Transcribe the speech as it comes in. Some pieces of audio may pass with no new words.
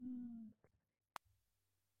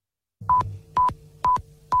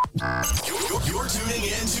You're tuning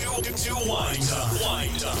into Wine Time.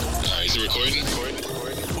 Is it recording?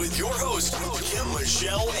 With your host, Kim,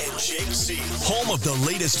 Michelle, and Jake C. Home of the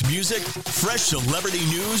latest music, fresh celebrity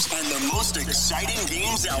news, and the most exciting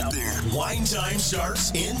games out there. Wine Time starts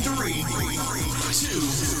in 3, 2,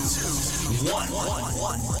 1.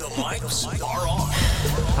 The mics are on.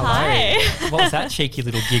 Hello. Hi. What was that cheeky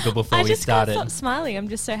little giggle before I we just can't started? stop smiling. I'm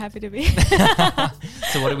just so happy to be.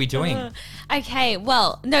 So what are we doing? Okay,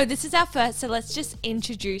 well, no, this is our first, so let's just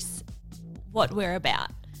introduce what we're about.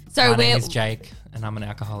 So My name is Jake, and I'm an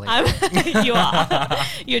alcoholic. You are.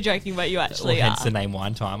 You're joking, but you actually Well, hence are. the name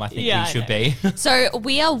Wine Time. I think Yeah, we I should know. be. So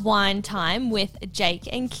we are Wine Time with Jake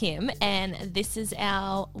and Kim, and this is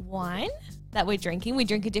our wine that we're drinking. We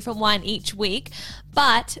drink a different wine each week,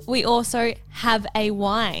 but we also have a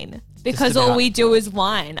wine because all about- we do is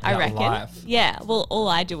wine, I about reckon. life. Yeah, well, all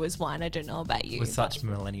I do is wine. I don't know about you. We're such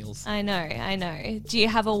millennials. I know. Do you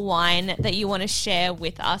have a wine that you want to share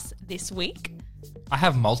with us this week? I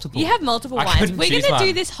have multiple. You have multiple I wines. couldn't We're choose going to do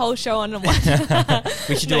one. this whole show on one. We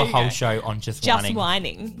should do There a you whole go. show on just Just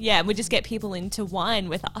whining. Yeah, we just get people into wine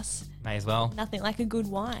with us. May as well. Nothing like a good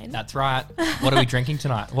wine. That's right. What are we drinking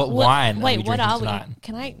tonight? What wine Wait, are we what drinking are tonight? we?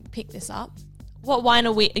 Can I pick this up? What wine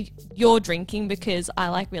are you're drinking? Because I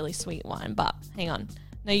like really sweet wine, but hang on.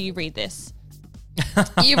 No, you read this.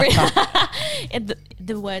 You read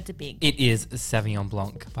the words are big. It is Sauvignon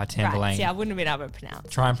Blanc by Tamburlaine. Right, see, I wouldn't have been able to pronounce.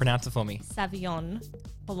 Try and pronounce it for me. Sauvignon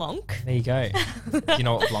Blanc. There you go. Do you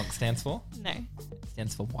know what Blanc stands for? No. It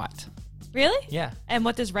stands for white. Really? Yeah. And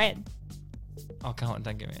what does red? Oh, come on,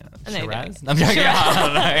 don't give me a No, you charades. don't. I'm joking. Charades.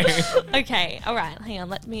 I don't know. Okay, all right. Hang on.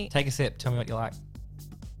 Let me. Take a sip. Tell me what you like.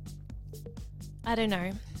 I don't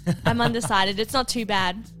know. I'm undecided. It's not too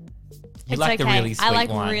bad. You It's like the okay. really sweet I like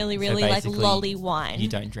wine. really, So really like basically, lolly wine. You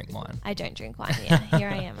don't drink wine. I don't drink wine. Yeah, here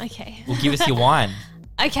I am. Okay. Well, give us your wine.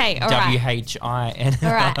 Okay, all right. WHIN.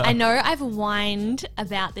 All right. I know I've whined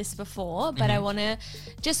about this before, but I Mm-hmm. want to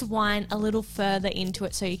just whine a little further into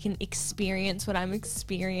it so you can experience what I'm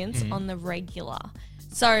experiencing on the regular.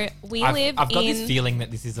 So we live Mm-hmm. I've got in... this feeling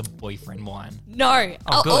that this is a boyfriend wine. No.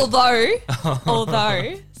 Oh, good.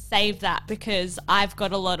 Although, save that because I've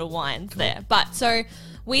got a lot of wines there. But so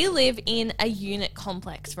we live in a unit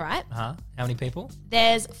complex, right? Huh? How many people?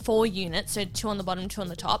 There's 4 units, so 2 on the bottom, 2 on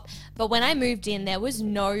the top. But when I moved in, there was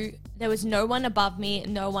no one above me,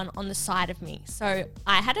 no one on the side of me. So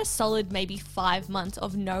I had a solid maybe 5 months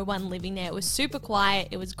of no one living there. It was super quiet.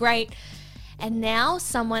 It was great. And now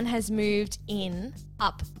someone has moved in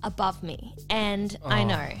up above me. And I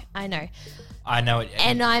know. I know it.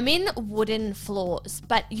 And I'm in wooden floors,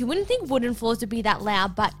 but you wouldn't think wooden floors would be that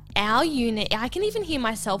loud, but our unit, I can even hear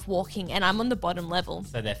myself walking and I'm on the bottom level.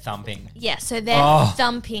 So they're thumping. Yeah, so they're Oh.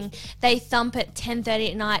 thumping. They thump at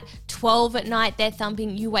 10:30 at night, 12 at night, they're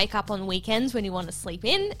thumping. You wake up on weekends when you want to sleep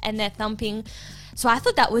in and they're thumping. So I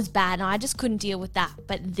thought that was bad and I just couldn't deal with that.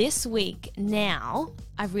 But this week now,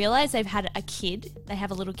 I've realised they've had a kid. They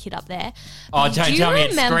have a little kid up there. Oh, Do don't you tell me it's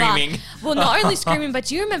remember- screaming. Well, not only screaming, but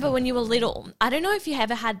do you remember when you were little? I don't know if you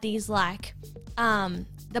ever had these like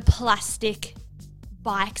the plastic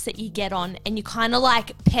bikes that you get on and you kind of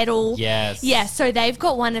like pedal. Yes. Yeah, so they've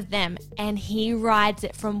got one of them and he rides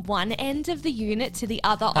it from one end of the unit to the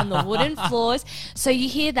other on the wooden floors. So you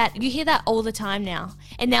hear that all the time now.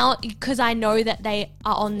 And now because I know that they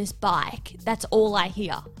are on this bike, that's all I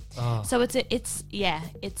hear. Oh. So it's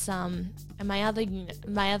and my other unit,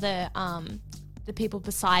 the people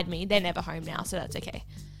beside me, they're never home now, so that's okay.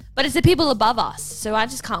 But it's the people above us, so I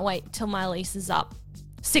just can't wait till my lease is up.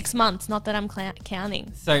 6 months, not that I'm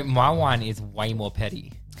counting. So my wine is way more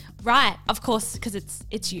petty. Right, of course, because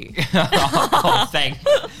it's you. Oh, thanks.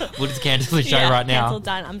 We'll just cancel the show right now. Cancel,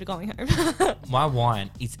 done. I'm going home. My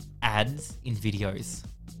wine is ads in videos.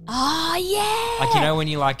 Oh yeah. Like, you know when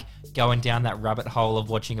you like going down that rabbit hole of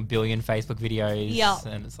watching a billion Facebook videos Yup.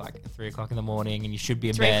 and it's like 3 o'clock in the morning and you should be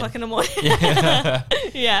in 3 bed. o'clock in the morning. Yeah.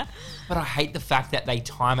 Yeah. But I hate the fact that they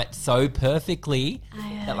time it so perfectly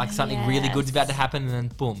that like something really good's about to happen and then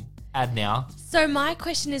boom, ad now. So my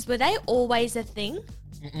question is, were they always a thing?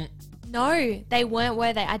 Mm-mm. No, they weren't,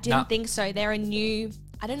 were they? I didn't No. think so. They're a new...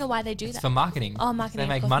 I don't know why they do It's that. for marketing. Oh, marketing, They of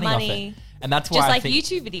make course. money off Money. it. And that's why Just I like think...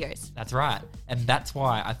 YouTube videos. That's right. And that's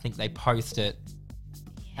why I think they post it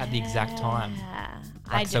at the exact time. Yeah.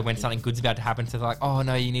 Like, so when something good's about to happen, so they're like, oh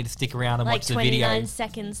no, you need to stick around and like watch the video. 29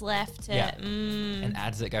 seconds left. To, Yeah. And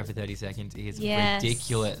ads that go for 30 seconds is Yes.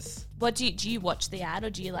 ridiculous. What do you watch the ad or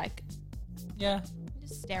do you like Yeah.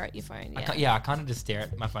 just stare at your phone? I kind of just stare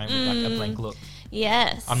at my phone with like a blank look.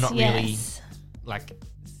 Yes. I'm not really yes. like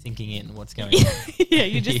sinking in what's going on. Yeah,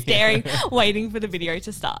 you're just staring, waiting for the video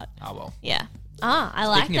to start. Oh well. Yeah. I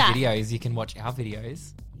like Speaking that. of videos, you can watch our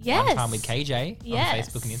videos. Yes. One Time with KJ Yes.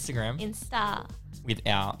 on Facebook and Instagram Insta. with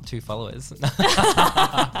our 2 followers.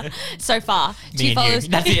 So far. Me 2 and followers. you.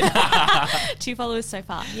 That's it. 2 followers so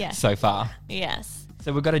far. Yes. So far. Yes.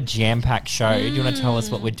 So we've got a jam-packed show. Do you want to tell us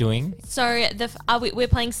what we're doing? So we're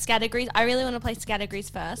playing Scattergrees. I really want to play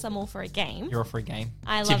Scattergrees first. I'm all for a game. You're all for a game.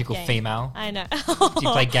 I love Typical games. female. I know. Do you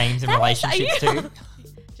play games in relationships too?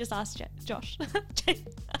 Just ask Josh.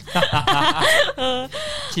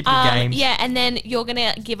 Typical games. Yeah, and then you're going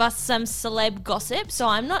to give us some celeb gossip. So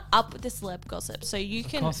I'm not up with the celeb gossip. So you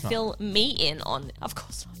can course not. fill me in on... Of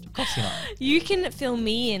course not. Of course you're not. You can fill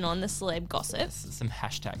me in on the celeb gossip. Some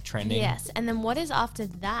hashtag trending. Yes, and then what is after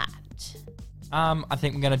that? I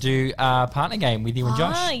think we're going to do a partner game with you and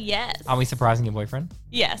Josh. Ah, yes. Are we surprising your boyfriend?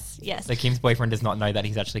 Yes. So Kim's boyfriend does not know that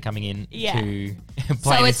he's actually coming in Yeah. to So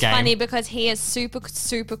play this it's game. funny because he is super,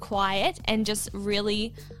 super quiet and just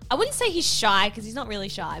really, I wouldn't say he's shy because he's not really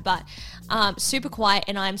shy, but super quiet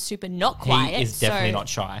and I'm super not quiet. He is definitely so- not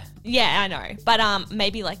shy. Yeah, I know. But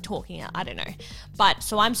maybe like talking, I don't know. But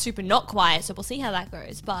so I'm super not quiet, so we'll see how that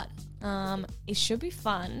goes. But it should be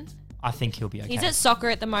fun. I think he'll be okay. He's at soccer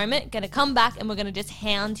at the moment, going to come back and we're going to just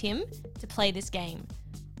hound him to play this game.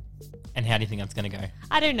 And how do you think that's going to go?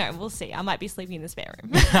 I don't know. We'll see. I might be sleeping in the spare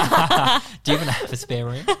room. Do you even have a spare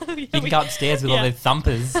room? You can go upstairs with all Yeah. those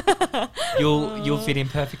thumpers. You'll fit in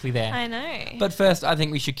perfectly there. I know. But first, I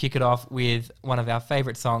think we should kick it off with one of our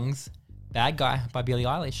favourite songs, Bad Guy by Billie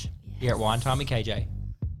Eilish, here at Wine Time with KJ.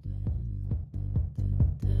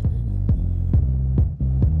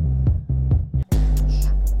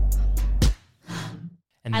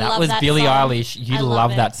 And I that love was that Billie song. Eilish. You I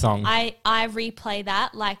love it. that song. I replay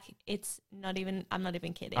that like it's not even, I'm not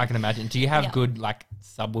even kidding. I can imagine. Do you have Yeah. good like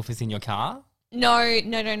subwoofers in your car?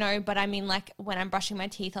 No. But I mean like when I'm brushing my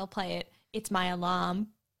teeth, I'll play it. It's my alarm.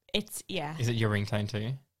 It's, yeah. Is it your ringtone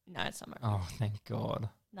too? No, it's not my, Oh, thank God.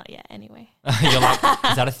 not yet anyway. You're like,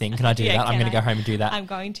 is that a thing? Can I do Yeah, that? I'm can going to I? go home and do that. I'm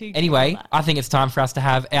going to. Anyway, do that. I think it's time for us to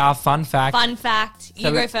have our fun fact. Fun fact. You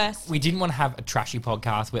So go first. We didn't want to have a trashy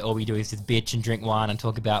podcast where all we do is just bitch and drink wine and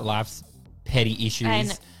talk about life's petty issues.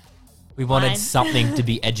 And We wanted mine. something to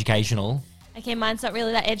be educational. Okay, mine's not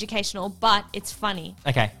really that educational, but it's funny.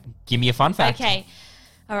 Okay, give me a fun fact. Okay.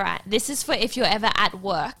 All right. This is for if you're ever at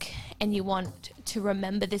work and you want to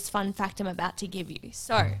remember this fun fact I'm about to give you.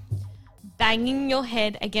 So, banging your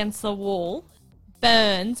head against the wall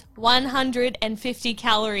burns 150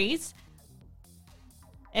 calories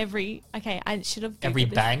every... Okay, I should have... Every Googled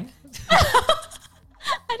this. bang.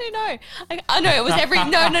 I don't know. Oh, no, it was every...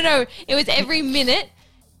 No. It was every minute.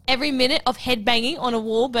 Every minute of head banging on a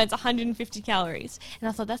wall burns 150 calories. And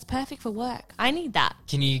I thought, that's perfect for work. I need that.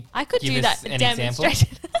 Can you I could give do us that an example?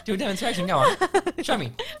 demonstration. Do a demonstration. Go on. Show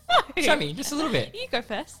me. No. Show me. Just a little bit. You go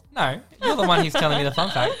first. No, you're the one who's telling me the fun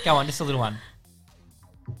fact. Go on, just a little one.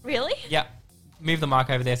 Really? Yep. Move the mic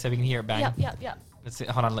over there so we can hear it bang. Yep. Let's see.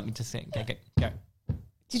 Hold on, let me just see. Go.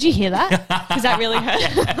 Did you hear that? Because that really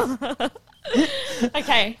hurt.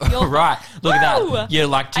 Okay. All right. Look at Woo! that. You're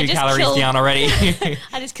like 2 I just calories killed- down already.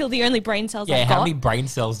 I just killed the only brain cells Yeah, I've how got. many brain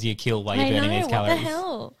cells do you kill while you're I burning know, these calories? what the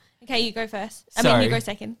hell? Okay, you go first. So- you go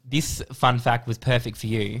second. This fun fact was perfect for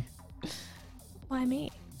you Why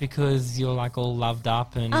me? because you're like all loved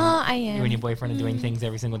up and I am. you and your boyfriend are doing things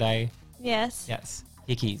every single day. Yes. Yes.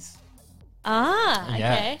 Hickeys. Ah,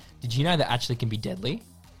 Yeah. okay. Did you know that actually can be deadly?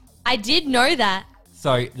 I did know that.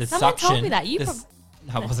 So the Someone suction. told me that. You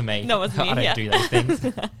No, it wasn't me. No, it wasn't me, I don't yeah. do those things.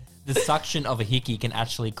 The suction of a hickey can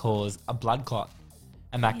actually cause a blood clot,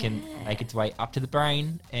 and that can make its way up to the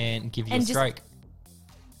brain and give you And a just- stroke.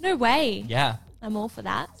 No way. Yeah. I'm all for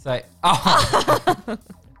that. So,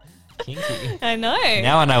 kinky. I know.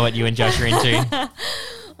 Now I know what you and Josh are into.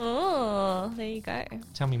 Oh, there you go.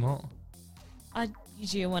 Tell me more. You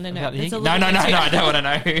do want to know? About the There's a hickey. No, little bit to I it. don't want to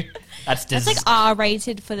know. That's like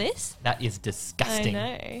R-rated for this. That is disgusting.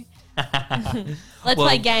 I know. Let's Well,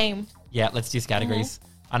 play game. Yeah, let's do categories.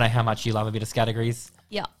 I know how much you love a bit of categories.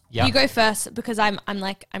 Yeah. Yeah. You go first because I'm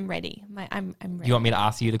ready. I'm ready. You want me to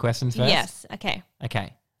ask you the questions first? Yes. Okay.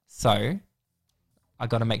 Okay. So, I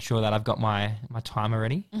got to make sure that I've got my timer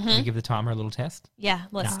ready. Can we give the timer a little test? Yeah.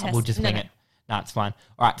 Let's Nah, test. we'll just No, wing no. it. No, it's fine.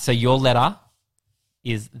 All right. So your letter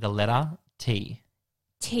is the letter T.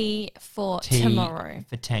 T for T tomorrow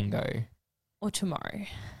for tango. or tomorrow.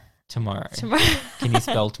 Tomorrow. Tomorrow. Can you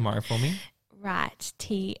spell tomorrow for me? Right.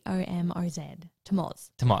 T-O-M-O-Z.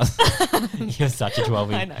 Tomorrows. Tomorrow. You're such a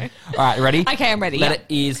 12-year. I know. All right. Ready? Okay, I'm ready. Letter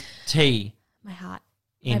Yeah. is T. My heart.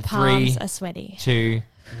 In My palms 3, are sweaty. 2,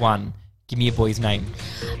 1. Give me a boy's name.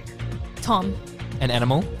 Tom. An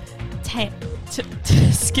animal.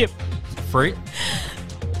 Skip. Fruit.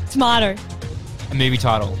 Tomato. A movie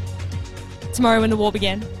title. Tomorrow When the War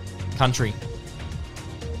Began. Country.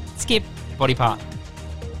 Skip. Body part.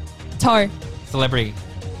 Toe. Celebrity.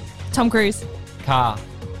 Tom Cruise. Car.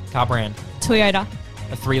 Car brand. Toyota.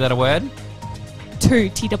 A 3-letter word. 2.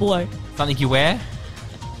 T-O-O. Something you wear.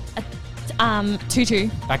 Tutu.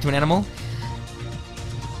 Back to an animal.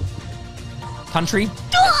 Country.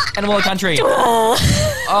 Animal or country? Oh.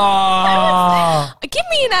 Give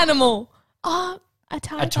me an animal. Oh, a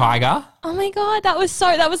tiger. A tiger. Oh my God, that was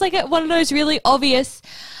like one of those really obvious.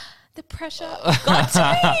 The pressure got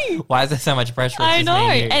to me. Why is there so much pressure? It's I just know. me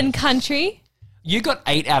and you. And country. You got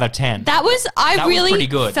 8 out of 10. That was That was really pretty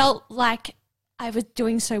good. felt like I was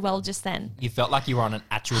doing so well just then. You felt like you were on an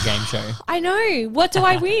actual game show. I know. What do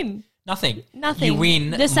I win? Nothing. Nothing. You win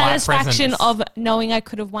the my satisfaction presence. of knowing I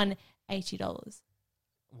could have won $80.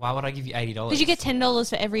 Why would I give you $80? Because you get $10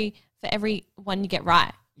 for every one you get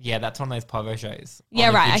right. Yeah, that's one of those Povo shows. Yeah,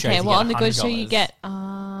 On the right. good shows, Okay. you Well, get on the good show you $100. get.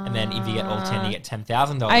 And then if you get all 10, you get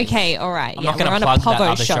 $10,000. Okay. All right. I'm yeah, not going we're to on a plug that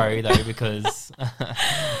Povo other show though because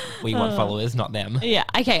we want followers, not them. Yeah.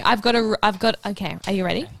 Okay. Okay. Are you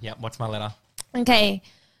ready? Yeah. What's my letter? Okay.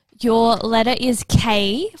 Your letter is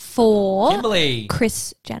K for Kimberly.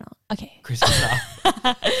 Chris Jenner. Okay. Christopher. All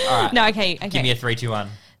right. No. Okay. Okay. Give me a 3, 2, 1.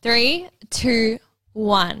 3, 2,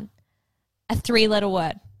 1. A 3-letter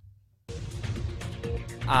word.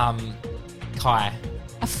 Kai.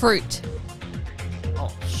 A fruit.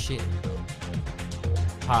 Oh shit.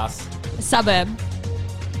 Pass. A suburb.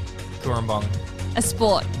 Kurambong. A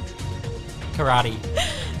sport. Karate.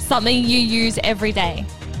 Something you use every day.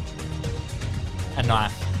 A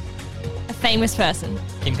knife. A famous person.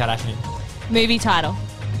 Kim Kardashian. Movie title.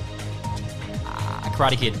 A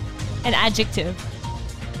Karate Kid. An adjective.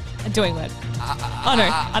 A doing word. Oh no,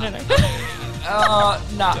 I don't know. Oh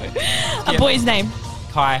no. A boy's name.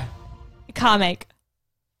 Kai. A car make.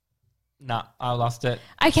 No, I lost it.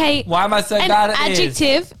 Okay. Why am I so An bad at this?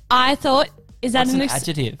 adjective. I thought is that What's an an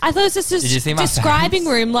adjective? I thought it was just Did you see my describing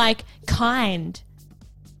face? room like kind,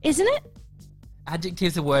 isn't it?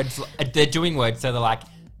 Adjectives are words. They're doing words, so they're like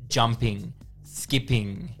jumping,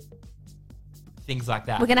 skipping, things like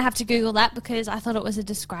that. We're gonna have to Google that because I thought it was a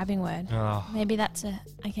describing word. Oh, Maybe that's a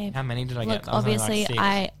okay. how many did I Look, get? That was only like obviously 6.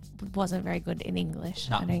 I wasn't very good in English.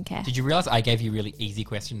 No. I don't care. Did you realize I gave you really easy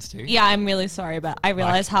questions too? Yeah, I'm really sorry, but I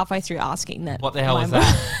realized halfway through asking that. What the hell my was mum-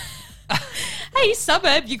 that? Hey,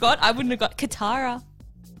 suburb, you got? I wouldn't have got Katara.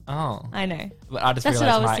 Oh. I know. But I just That's what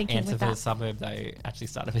realized I was my thinking answer with for the that. suburb though actually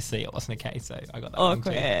started with C. It wasn't a K, so I got that one too.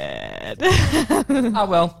 Awkward. Oh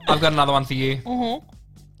well, I've got another one for you. Mm-hmm.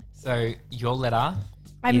 So your letter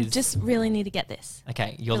I is just really need to get this.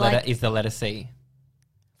 okay. Your But, letter like- is the letter C.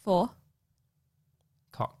 4.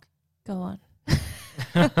 Cock. Go on.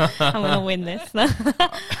 I'm gonna win this.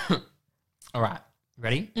 All right,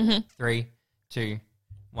 ready? Mm-hmm. 3, 2,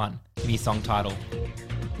 1. Give me a song title.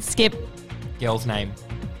 Skip. Girl's name.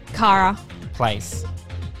 Kara. Place.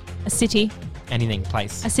 A city. Anything.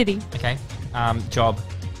 Place. A city. Okay. Job.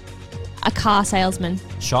 A car salesman.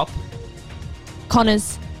 Shop.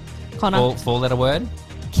 Connors. Connor. 4-letter word.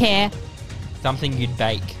 Care. Something you'd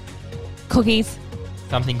bake. Cookies.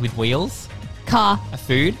 Something with wheels. Car. A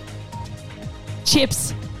food.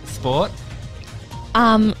 Chips. Sport.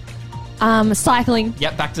 Cycling.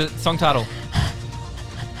 Yep. Back to song title.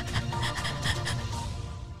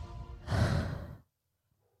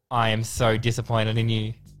 I am so disappointed in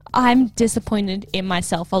you. I'm disappointed in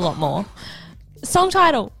myself a lot more. Song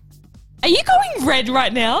title. Are you going red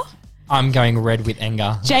right now? I'm going red with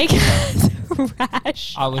anger. Jake has a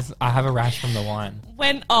rash. I have a rash from the wine.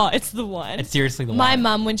 It's the wine. It's seriously the My wine.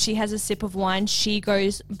 mum, when she has a sip of wine, she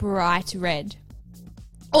goes bright red.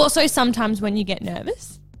 Also, sometimes when you get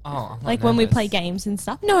nervous, Oh, I'm not like when we nervous. play games and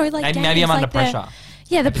stuff. No, like Maybe games, I'm under like the- pressure.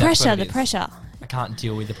 Yeah, the Maybe that's what pressure, it the is. pressure. I can't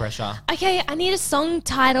deal with the pressure. Okay, I need a song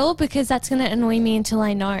title because that's going to annoy me until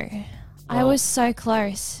I know. I Well, was so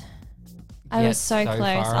close. I yet was so so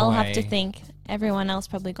close. far I'll have to away. think. Everyone else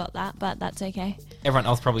probably got that, but that's okay. Everyone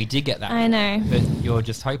else probably did get that. I know. But you're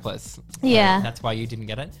just hopeless. So Yeah. That's why you didn't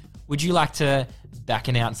get it. Would you like to back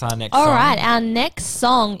announce our next All song? right, our next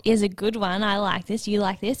song is a good one. I like this. You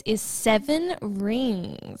like this? Is 7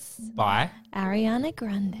 Rings. By Ariana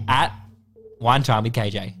Grande. at Wine Time with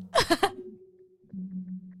KJ.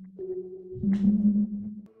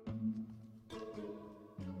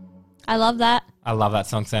 I love that. I love that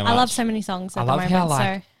song so much. I love so many songs at I the love moment. how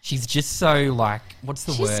like so she's just so like what's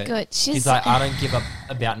the She's word? good. She's like I don't give up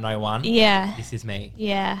about no one. yeah, This is me.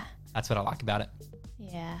 yeah, That's what I like about it.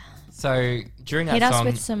 yeah. So during that Hit us song,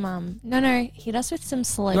 with some hit us with some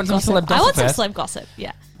celeb You want some gossip. celeb I want gossip some first? celeb gossip.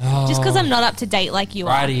 Yeah, oh, just because I'm not up to date like you are.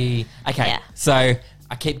 righty. Okay, Yeah. so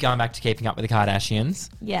I keep going back to Keeping Up with the Kardashians.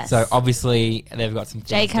 Yes. So obviously they've got some things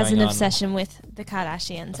Jake has an going on. obsession with the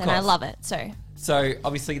Kardashians, and I course. love it. So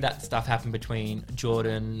obviously that stuff happened between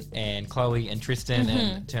Jordan and Chloe and Tristan Mm-hmm.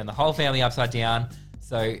 and turned the whole family upside down.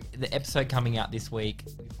 So the episode coming out this week,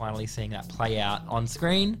 we're finally seeing that play out on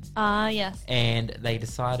screen. Yes. And they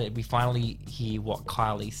decided, we finally hear what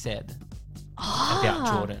Kylie said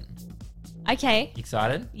about Jordan. Okay. You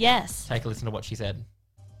excited? Yes. Take a listen to what she said.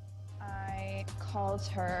 I called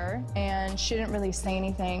her and she didn't really say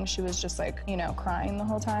anything. She was just like, crying the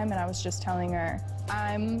whole time. And I was just telling her,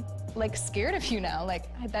 I'm like scared of you now, like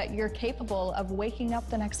that you're capable of waking up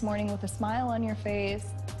the next morning with a smile on your face.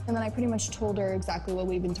 And then I pretty much told her exactly what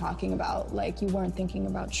we've been talking about. Like, you weren't thinking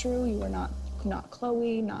about True, you were not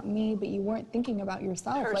Chloe, not me, but you weren't thinking about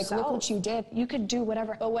yourself. Like, look what you did. You could do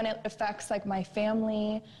whatever. But when it affects like my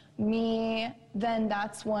family, me, then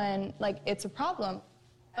that's when like it's a problem.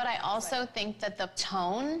 But I also think that the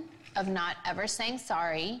tone of not ever saying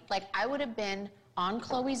sorry, like I would have been on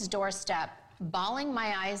Chloe's doorstep, bawling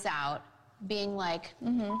my eyes out, being like,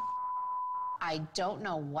 I don't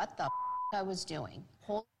know what the I was doing.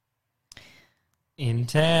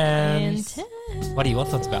 Intense. What are your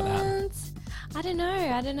thoughts about that? I don't know.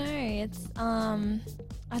 It's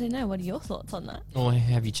I don't know. What are your thoughts on that? Or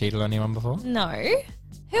have you cheated on anyone before? No.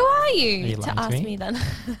 Who are you, you lying to to ask me? me then?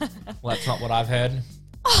 Well, that's not what I've heard.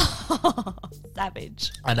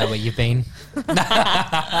 Savage. I know where you've been.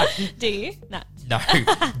 Do you? No. No,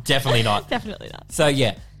 definitely not. Definitely not. So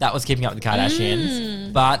yeah, that was Keeping Up with the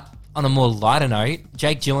Kardashians. But on a more lighter note,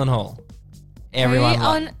 Jake Gyllenhaal.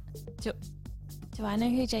 Everyone. Do I know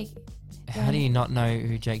who Jake? How do you not know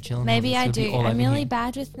who Jake Gyllenhaal is? Maybe I You'll be do. all I'm over really him.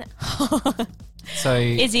 bad with. So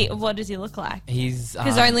Is he? What does he look like? he's.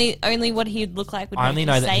 Because only what he'd look like would I make only you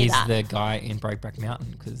know that say he's that. the guy in Brokeback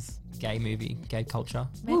Mountain because gay movie, gay culture.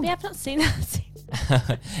 Maybe I've not seen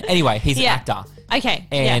that. Anyway, he's Yeah. an actor. Okay.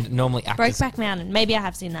 And yeah. normally actors. Brokeback Mountain. Maybe I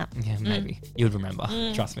have seen that. Yeah, maybe. You would remember.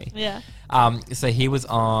 Trust me. Yeah. So he was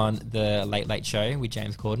on the Late Late Show with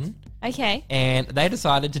James Corden. Okay. And they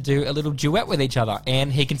decided to do a little duet with each other.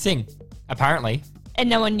 And he can sing, apparently. And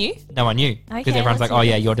no one knew? No one knew. Because Okay, everyone's like, let's oh,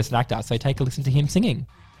 hear yeah, it. you're just an actor. So take a listen to him singing.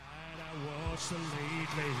 I watch the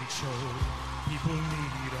Late Late Show. People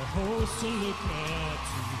need a host to look up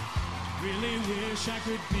to. Really wish I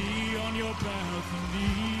could be on your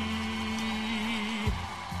balcony.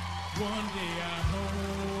 One day I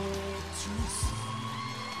hope to see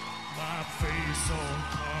my face on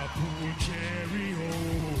carpool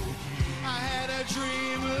karaoke. I had a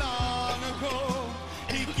dream long ago.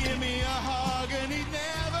 He'd give me a hug and he'd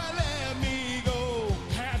never let me go.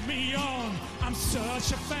 Have me on, I'm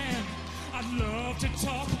such a fan. I'd love to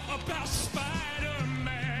talk about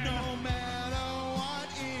Spider-Man. No matter what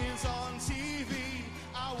is on TV,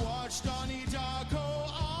 I watch Donnie Darko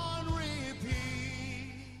on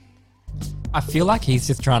repeat. I feel like he's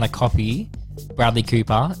just trying to copy Bradley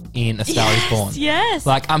Cooper in A Star Is Born. Yes.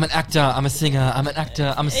 Like, I'm an actor, I'm a singer, I'm an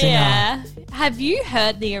actor, I'm a singer. Yeah. Have you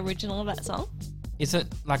heard the original of that song? Is it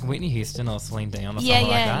like Whitney Houston or Celine Dion or something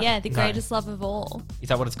like that? Yeah. The No. greatest love of all. Is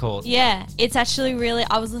that what it's called? Yeah, it's actually really.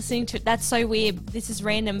 I was listening to it. That's so weird. This is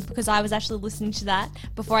random because I was actually listening to that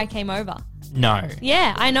before I came over. No.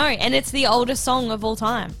 Yeah, I know, and it's the oldest song of all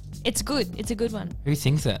time. It's good. It's a good one. Who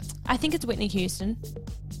sings it? I think it's Whitney Houston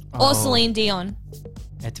Oh, or Celine Dion.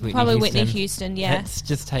 It's Whitney Probably Houston. Whitney Houston. Yeah. Let's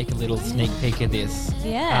just take a little sneak peek of this.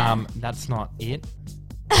 Yeah. That's not it.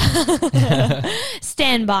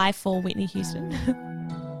 Stand by for Whitney Houston.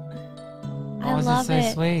 I Oh, this love is so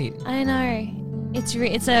it. sweet. I know. It's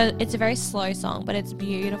a very slow song, but it's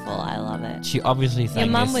beautiful. I love it. She obviously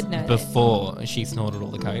sang mum this would know before she snorted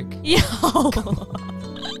all the coke. Yeah.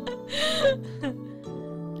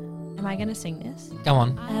 Am I gonna sing this? Go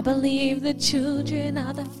on. I believe the children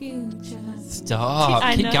are the future. Stop.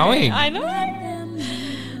 I Keep know, going. I know.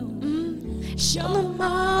 Show them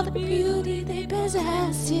all the beauty they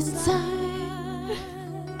possess inside.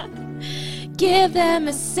 Give them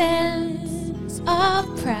a sense of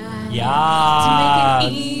pride to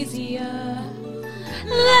make it easier.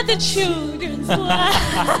 Let the children fly.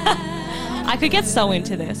 I could get so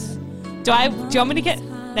into this. Do you want me to get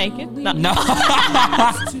naked? No. No.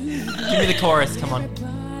 Give me the chorus. Come on.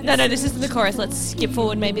 No, this isn't the chorus. Let's skip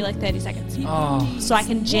forward maybe like 30 seconds. Oh. So I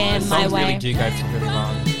can jam my Songs way. really do go for really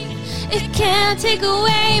long. It can't take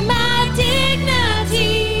away my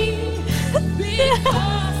dignity.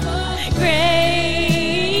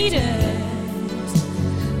 Greatest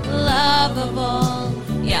love of all.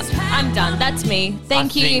 Yeah, I'm done. That's me.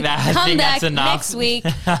 Thank you. I Come think back that's enough. next week.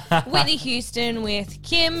 Whitney Houston with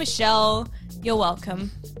Kim Michelle. You're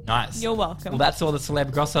welcome. Nice. You're welcome. Well, that's all the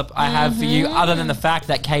celeb gossip I have for you, other than the fact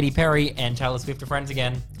that Katy Perry and Taylor Swift are friends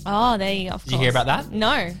again. Oh, there you go. Of Did you hear about that?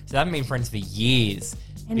 No. So they haven't been friends for years.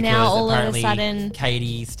 And now all of a apparently sudden...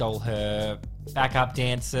 Katy stole her backup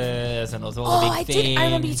dancers and it was all Oh, a big I thing. did. I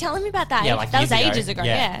remember you telling me about that. Yeah, like that was years ages ago.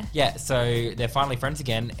 Yeah. Yeah, so they're finally friends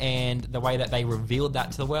again, and the way that they revealed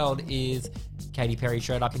that to the world is Katy Perry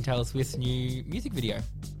showed up in Taylor Swift's new music video.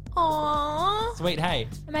 Aww. Sweet, hey.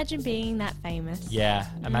 Imagine being that famous. Yeah,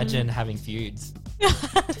 imagine having feuds.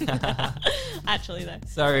 Actually, though.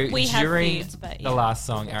 So We have during feuds, but the yeah. last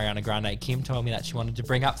song, Ariana Grande, Kim told me that she wanted to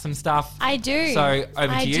bring up some stuff. I do. So,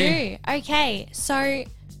 over to you. I do. Okay, so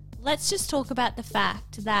let's just talk about the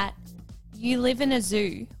fact that you live in a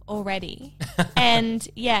zoo already. And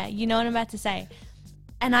yeah, you know what I'm about to say.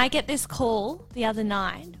 And I get this call the other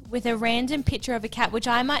night with a random picture of a cat, which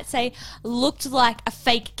I might say looked like a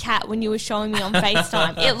fake cat when you were showing me on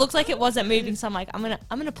FaceTime. It looked like it wasn't moving, so I'm like, I'm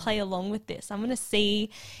gonna play along with this. I'm gonna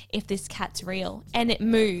see if this cat's real, and it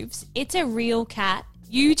moves. It's a real cat.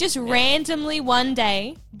 You just randomly one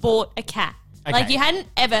day bought a cat. Okay. Like you hadn't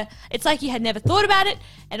ever. It's like you had never thought about it,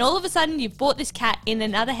 and all of a sudden you've bought this cat in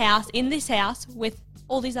another house, in this house with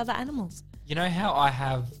all these other animals. You know how I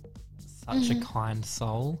have such Mm-hmm. a kind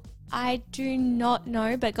soul? I do not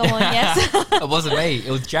know, but go on. Yes. It wasn't me.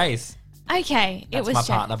 It was Jace. Okay, That's it was my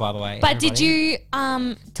Jack. partner, by the way. But did everybody.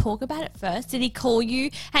 you talk about it first? Did he call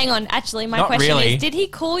you? Hang on, actually, my Not question really. is: did he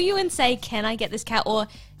call you and say, "Can I get this cat?" Or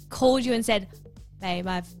called you and said, "Babe,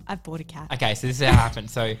 I've bought a cat." Okay, so this is how it happened.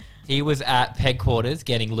 So he was at Peg Quarters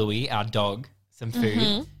getting Louie, our dog, some food,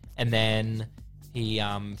 Mm-hmm. and then he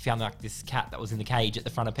found like this cat that was in the cage at the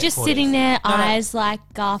front of Peg Just Quarters. sitting there, No, no, eyes like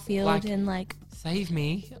Garfield Like- and like Save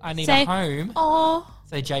me! I need say, a home. "Oh,"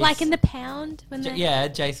 So Jace, like in the pound when they. yeah,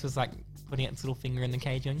 Jace was like putting its little finger in the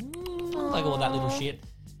cage and like all that little shit.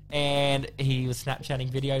 And he was Snapchatting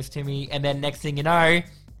videos to me. And then next thing you know,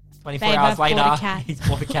 24 Babe, hours I've bought a later, cat. he's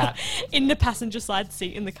bought a cat. In the passenger side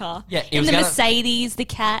seat in the car. Yeah, it in was the gonna- Mercedes, the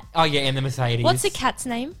cat. Oh, yeah, in the Mercedes. What's the cat's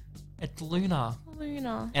name? It's Luna.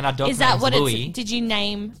 Luna. And our dog's Is that name's what Louis. it's? Did you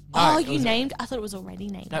name? No, Oh, it you was- named. I thought it was already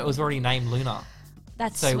named. No, it was already named Luna.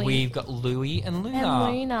 That's So sweet. we've got Louie and Luna.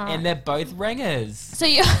 And Luna. And they're both ringers. So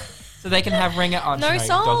you. So they can have ringer. Oh, No dogs and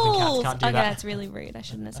souls. cats can't do Okay, that. that's really rude. I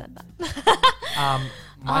shouldn't have said that.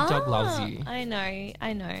 My dog loves you. I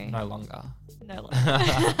know. No longer. No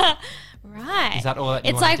longer. Right. Is that all that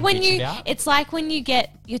you it's wanted like to when bitch you about? it's like when you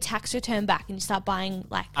get your tax return back and you start buying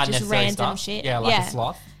like just Unnecessary random stuff. shit. Yeah, like a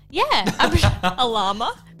sloth. Yeah. A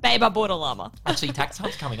llama. Babe, I bought a llama. Actually, tax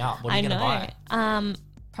time's coming up. What are I you going to know. buy?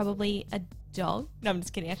 Probably a dog. No, I'm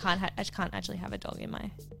just kidding. I can't actually have a dog in my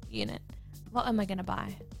unit. What am I gonna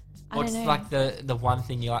buy? I What's don't know. like the one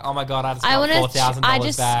thing you're like, oh my god, I just I got want to.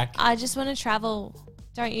 $4,000 back. I just want to travel.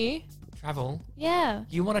 Don't you? Travel? Yeah.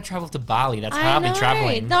 You want to travel to Bali? That's I hardly know.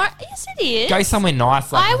 traveling. No, yes, it is. Go somewhere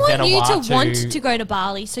nice. Like I want you to Vanuatu. want to go to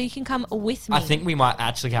Bali so you can come with me. I think we might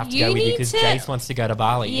actually have to You go with you need because to- Jace wants to go to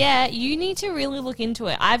Bali. Yeah, you need to really look into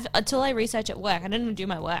it. Until I research at work. I don't even do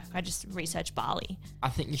my work. I just research Bali. I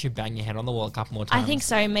think you should bang your head on the wall a couple more times. I think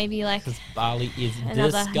so. Maybe like Because Bali is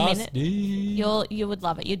Another disgusting. you would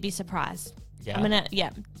love it. You'd be surprised. Yeah. I'm gonna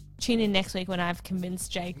tune in next week when I've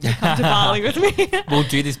convinced Jake to come to Bali with me. We'll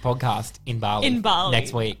do this podcast in Bali. In Bali.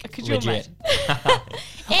 Next week. Could you Legit. imagine?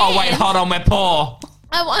 Oh, wait, And- hold on, we're poor.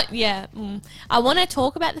 I want to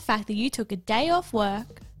talk about the fact that you took a day off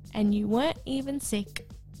work and you weren't even sick.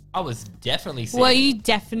 I was definitely sick. Were you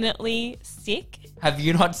definitely sick? Have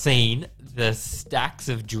you not seen the stacks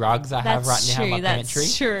of drugs I have right That's now in true. my pantry?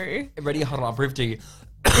 That's true. Ready? Hold on, I'll prove to you.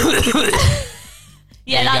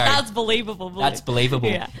 Yeah, There you go. that's believable. That's believable.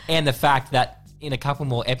 Yeah. And the fact that in a couple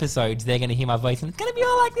more episodes, they're going to hear my voice and it's going to be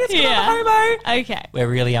all like this. 'cause Yeah. I'm a homo. Okay. Where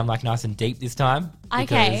really I'm like nice and deep this time.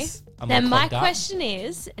 Okay. because I'm Then all my clogged up. question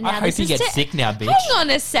is, I now hope this you is get to- sick now, bitch. Hang on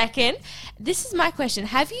a second. This is my question.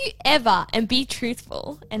 Have you ever, and be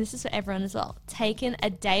truthful, and this is for everyone as well, taken a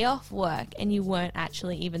day off work and you weren't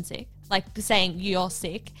actually even sick? Like saying you're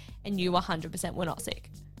sick and you 100% were not sick.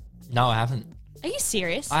 No, I haven't. Are you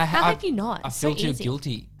serious? How How have you not? I It's so feel too easy.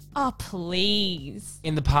 guilty. Oh, please.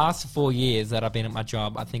 In the past 4 years that I've been at my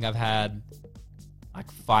job, I think I've had like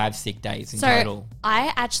 5 sick days in So total.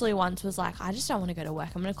 I actually once was like, I just don't want to go to work.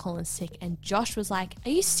 I'm going to call in sick. And Josh was like, are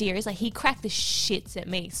you serious? Like he cracked the shits at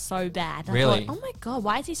me so bad. And Really? I thought, oh my God,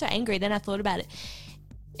 why is he so angry? Then I thought about it.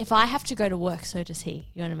 If I have to go to work, so does he.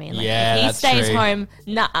 You know what I mean? Like Yeah, if he that's stays true. home,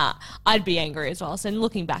 I'd be angry as well. So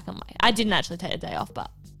looking back, I'm like, I didn't actually take a day off, but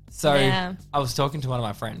So Yeah. I was talking to one of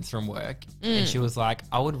my friends from work and she was like,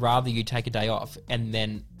 I would rather you take a day off and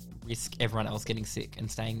then risk everyone else getting sick and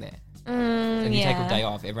staying there. If you take a yeah. day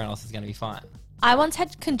off, everyone else is going to be fine. I once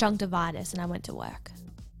had conjunctivitis and I went to work.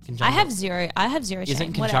 I have zero shame.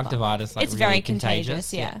 Isn't whatever. conjunctivitis like It's really very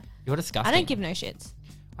contagious, yeah. You're disgusting. I don't give no shits.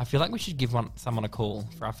 I feel like we should give someone a call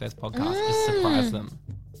for our first podcast. Just surprise them.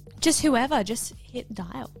 Just whoever, just hit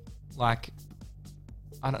dial. Like,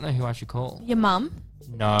 I don't know who I should call. Your mum?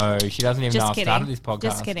 No, she doesn't even know I've started this podcast.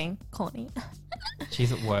 Just kidding. Courtney.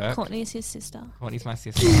 She's at work. Courtney's his sister. Courtney's my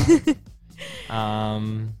sister.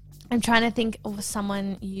 I'm trying to think of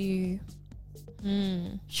someone you...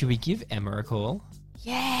 Should we give Emma a call?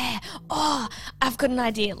 Yeah. Oh, I've got an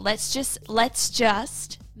idea. Let's just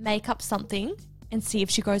make up something and see if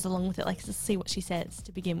she goes along with it. Like, to see what she says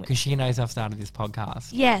to begin with. Because she knows I've started this podcast.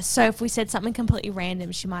 Yeah, so if we said something completely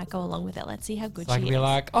random, she might go along with it. Let's see how good So I she can is. be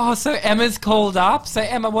like, oh, so Emma's called up. So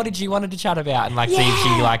Emma, what did you want to chat about? And like see if she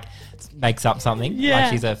like makes up something. Yeah.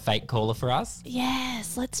 Like she's a fake caller for us.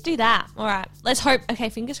 Yes, let's do that. All right. Let's hope. Okay,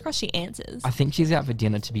 fingers crossed she answers. I think she's out for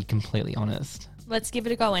dinner, to be completely honest. Let's give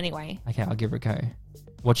it a go anyway. Okay, I'll give her a go.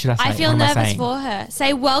 What should I say? I feel What am nervous saying? for her.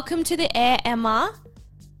 Say, welcome to the air, Emma.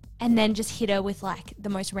 And then just hit her with like the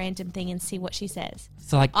most random thing and see what she says.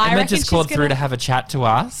 So like I Emma reckon just she's called through gonna- to have a chat to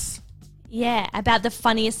us. Yeah, about the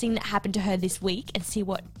funniest thing that happened to her this week and see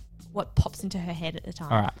what pops into her head at the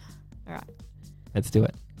time. All right, All right. let's do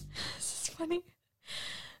it. This is funny.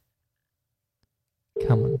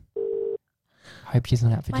 Come on. I hope she's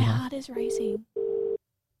not out for My dinner. heart is racing.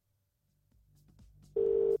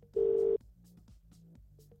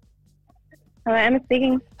 Hello, Emma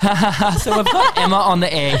speaking. So we've got Emma on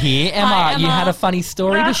the air here. Emma, Hi, you Emma. had a funny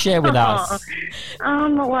story to share with us.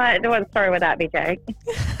 What story would that be, Jake?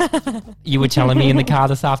 You were telling me in the car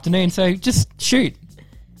this afternoon, so just shoot.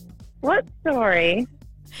 What story?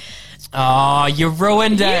 Oh, you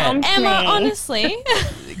ruined it. Emma, Me. honestly.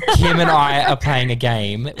 Kim and I are playing a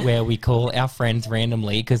game where we call our friends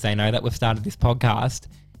randomly because they know that we've started this podcast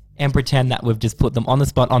and pretend that we've just put them on the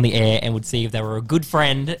spot on the air and would see if they were a good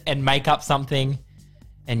friend and make up something,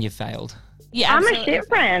 and you failed. Yeah, I'm a absolutely. shit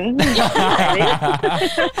friend.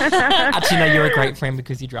 Actually, no, you're a great friend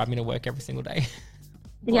because you drive me to work every single day.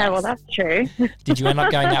 Yeah, well, that's true. Did you end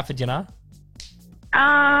up going out for dinner?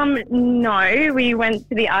 No, we went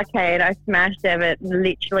to the arcade. I smashed Devitt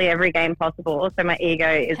literally every game possible, so my ego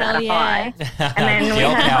is Hell at a high. And And then we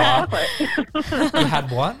Girl had hot power. chocolate. You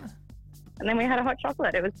had what? And then we had a hot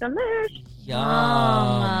chocolate. It was delicious. Yum.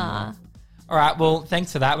 Mama. All right, well,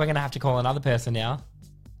 thanks for that. We're going to have to call another person now.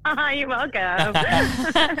 You're welcome. All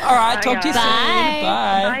right, talk to you soon. Bye.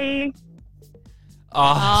 Bye. Bye.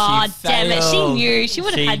 Oh, Oh, she damn it. She failed. knew. She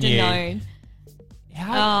would have She had to knew. know.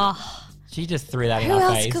 How- Oh, She just threw that in who our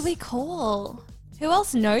else face. could we call? Who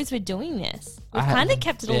else knows we're doing this? We've I have kind of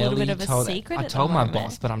kept it a little bit barely of a told- secret. I at the told my moment.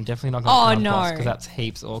 boss, but I'm definitely not going to Oh, tell my boss no. because that's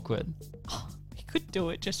heaps awkward. We could do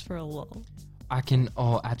it just for a lull. I can.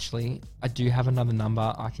 Oh, actually, I do have another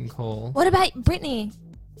number I can call. What about Brittany?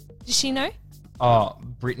 Does she know? Oh,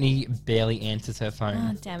 Brittany barely answers her Oh,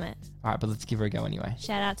 phone. damn it. All right, but let's give her a go anyway.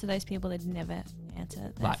 Shout out to those people that never answer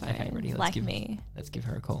their Like, phone. okay, ready? Like me. Let's give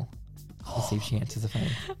her a call. Let's see if she answers the phone.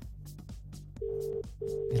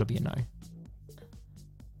 It'll be a no.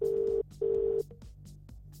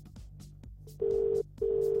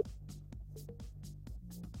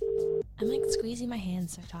 I'm like squeezing my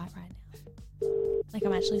hands so tight right now. Like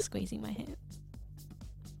I'm actually squeezing my hands.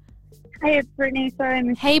 Hey, it's Brittany. Sorry, I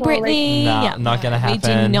missed Hey, your call. Brittany. Nah, not gonna We do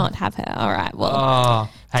happen. not have her. All right. Well, Oh,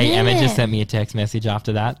 hey, Damn Emma just it. sent me a text message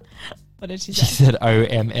after that. what did she She say? said,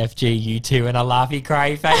 OMFG, you two, and a laughy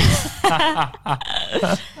cry face.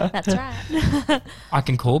 That's right. I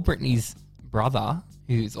can call Brittany's brother,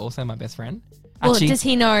 who's also my best friend. Well, Actually, does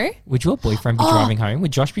he know? would your boyfriend be Oh. driving home?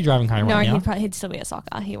 Would Josh be driving home No, right now? he'd still be at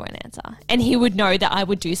soccer. He won't answer, and he would know that I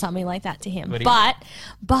would do something like that to him. Would he?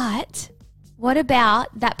 But, what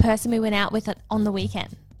about that person we went out with on the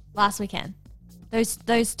weekend, last weekend?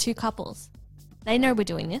 Those two couples, they know we're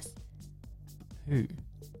doing this. Who?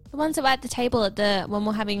 The ones that were at the table when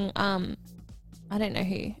we're having I don't know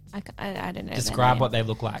who. I don't know. their Describe name. what they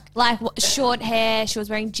look like. Like short hair. She was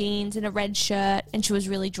wearing jeans and a red shirt, and she was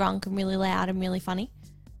really drunk and really loud and really funny.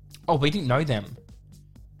 Oh, we didn't know them.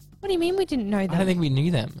 What do you mean we didn't know them? I don't think we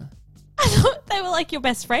knew them. I thought they were like your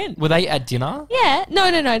best friend. Were they at dinner? Yeah.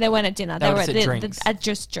 No. They weren't at dinner. They They were were just at drinks. at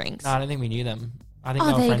just drinks. No, I don't think we knew them. I think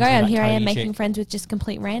they Oh, were there you friends go. with, And like, here I am Tony making chick. friends with just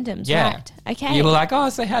complete randoms. Yeah. Right. Okay. You were like, oh,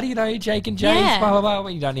 so how do you know Jake and James? Yeah. Blah, blah, blah. Well,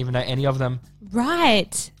 you don't even know any of them.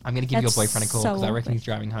 right. I'm going to give That's your boyfriend a call so because I reckon awkward. he's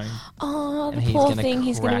driving home. Oh, And the he's poor gonna thing.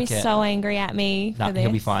 He's going to be crack it. so angry at me Nah, for this.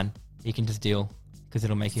 he'll be fine. He can just deal because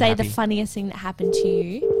it'll make you Say happy. the funniest thing that happened to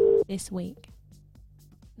you this week.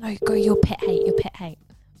 No, go your pet hate. Your pet hate.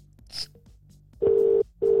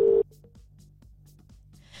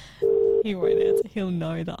 He won't answer. He'll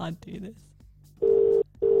know that I'd do this.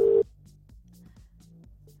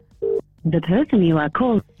 The person you are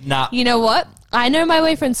calling. Nah. You know what? I know my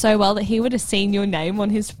boyfriend so well that he would have seen your name on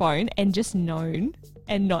his phone and just known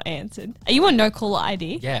and not answered. Are you on no caller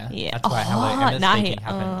ID? Yeah. Yeah. That's why hello Emma nah, speaking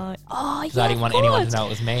happened. Because yeah, I didn't want anyone to know it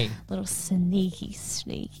was me. Little sneaky.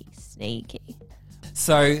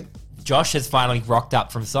 So Josh has finally rocked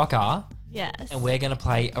up from soccer, Yes. and we're going to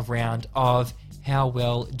play a round of how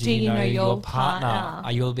well do you know your partner?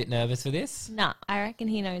 Are you a little bit nervous for this? Nah, I reckon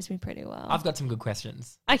he knows me pretty well. I've got some good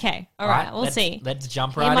questions. Okay, all right, we'll see. Let's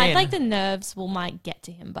jump He right might in. like the nerves might get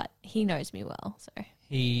to him, but he knows me well, so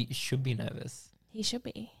He should be nervous. he should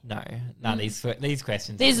be. No, these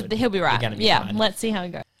questions. He'll be They're right. gonna be Yeah, fine. let's see how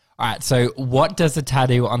it goes. All right. So, what does the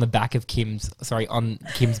tattoo on the back of Kim's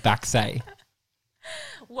back say?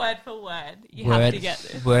 Word for word, you word, have to get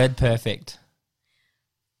this. Word perfect.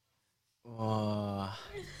 Oh,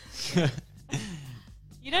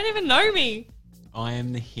 You don't even know me. I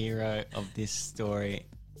am the hero of this story,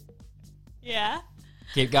 Yeah,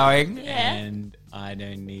 Keep going. yeah, and I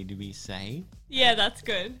don't need to be saved. yeah. That's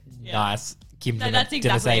good. Yeah. Nice. Kim's No, gonna, that's gonna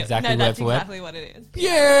exactly say exactly no, word that's for word. exactly what it is.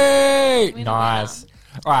 Yay! Winner, Nice.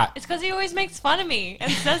 All right. It's because he always makes fun of me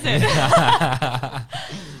and says it.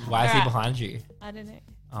 Why is he Alright. behind you? I don't know.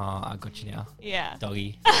 Oh, I got you now, Yeah.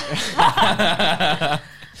 doggy.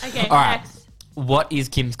 Okay. All right. Next. What is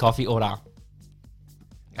Kim's coffee order?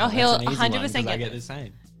 Oh, he'll That's an easy one, 100% 'cause I get get this. the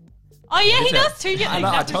same. Oh yeah, he Is it? does too. Get the I know.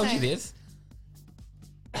 I exact told same. you this.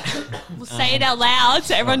 We'll say it out loud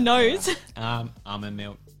so everyone knows. Almond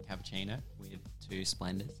milk cappuccino with 2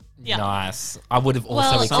 Splendors. Yeah. Nice. I would have also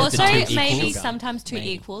Well, accepted also 2 equals. maybe Sugar. sometimes 2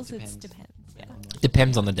 Maybe. equals. Depends. It depends. Yeah.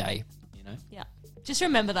 Depends on the day. You know, Yeah. Just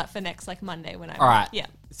remember that for next Monday when I. All right. Yeah.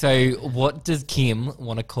 So, what does Kim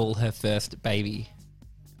want to call her first baby?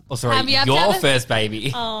 Oh, sorry, Have you have to your have a- first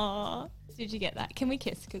baby. Oh, did you get that? Can we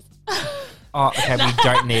kiss? Cause Oh, okay. We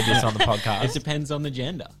don't need this on the it podcast. depends on the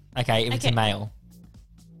gender. Okay, if it's a Okay. male.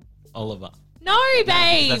 Oliver. no,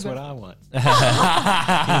 babe. That's what I want. and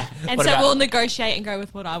What so about- we'll negotiate and go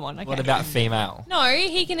with what I want. Okay. What about female? No,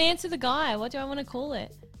 he can answer the guy. What do I want to call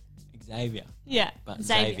it? Xavier. Yeah. But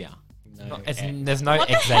Xavier. No, There's no What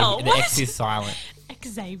the Xavier. hell? The What? X is silent.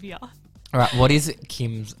 Xavier. All right. What is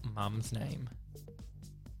Kim's mum's name?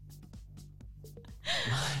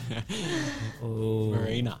 Ooh.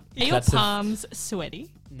 Marina. Are your That's a- palms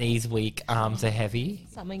sweaty? Knees weak, arms are heavy.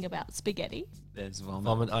 Something about spaghetti. There's vomit.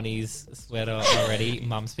 Vomit on his sweater already.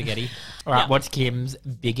 Mum spaghetti. All right. Yeah. What's Kim's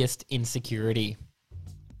biggest insecurity?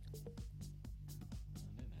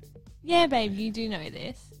 Yeah, babe, you do know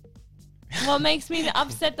this. What makes me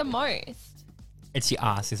upset the most? It's your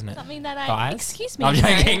ass, isn't it? Something that I... Thighs? Excuse me. I'm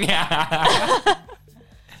sorry. joking.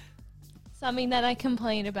 Something that I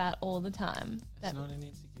complain about all the time. That's That, not an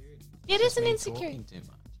insecurity. it It's is an just me insecurity. talking too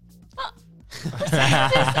much. Oh.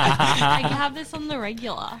 I have this on the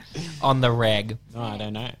regular. On the reg. No, I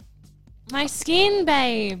don't know. My skin,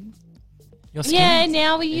 babe. Your skin's, Yeah,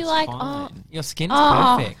 now are you It's like... fine. your skin's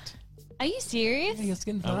Oh. perfect. Are you serious? Yeah, your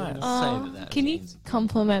skin's I nice. wouldn't Oh, say that can was you insecurity.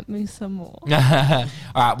 compliment me some more? All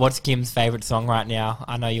right, what's Kim's favorite song right now?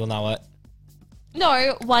 I know you'll know it.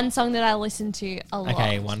 No, one song that I listen to a lot.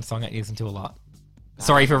 Okay, one song that you listen to a lot.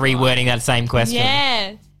 Sorry for rewording that same question.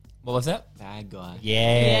 Yeah. What was it? Bad guy. Yeah,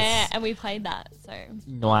 Yes. and we played that, so...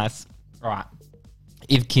 Nice. All right.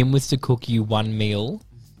 If Kim was to cook you one meal,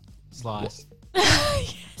 Slice.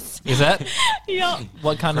 yes. is it? Yeah.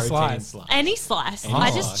 What kind of Protein slice? Any slice. Any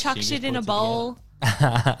I slice, just chuck you shit just in a put bowl,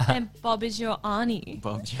 and Bob is your auntie.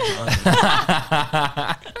 Bob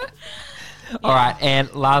All right,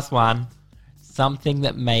 and last one. Something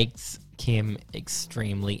that makes Kim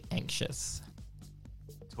extremely anxious.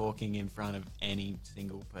 Talking in front of any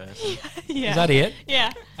single person. Yeah. Is that it?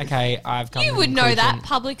 Yeah. Okay, I've come You to would the know that. conclusion-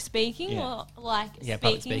 Public speaking Yeah. or like Yeah,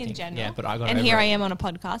 public speaking in speaking. general. Yeah, but I got And over here it. I am on a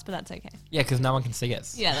podcast, but that's okay. Yeah, because no one can see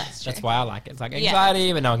us. Yeah, that's true. That's why I like it. It's like Yeah.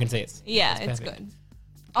 anxiety, but no one can see us. Yeah, That's it's perfect. good.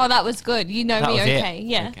 Oh, that was good. You know That me was it. okay.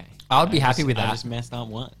 Yeah. Okay. I would be happy with I that. just messed up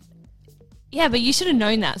one. Yeah, but you should have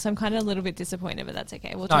known that, so I'm kind of a little bit disappointed, but that's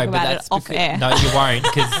okay. We'll No, talk but about it that's off because- air. No, you won't,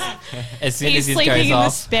 because as soon He's as this sleeping goes in the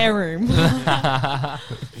off, spare room. That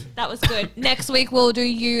was good. Next week we'll do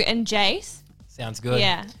you and Jace. sounds good.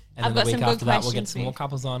 Yeah. And I've then got the week some good after that, we'll get questions some for more you.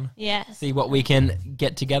 couples on. Yes. See what we can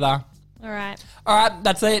get together. All right. All right,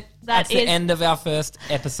 that's it. That's the is- end of our first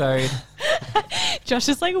episode. Josh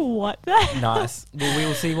is like, what the hell? Nice. We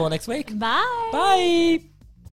will see you all next week. Bye. Bye.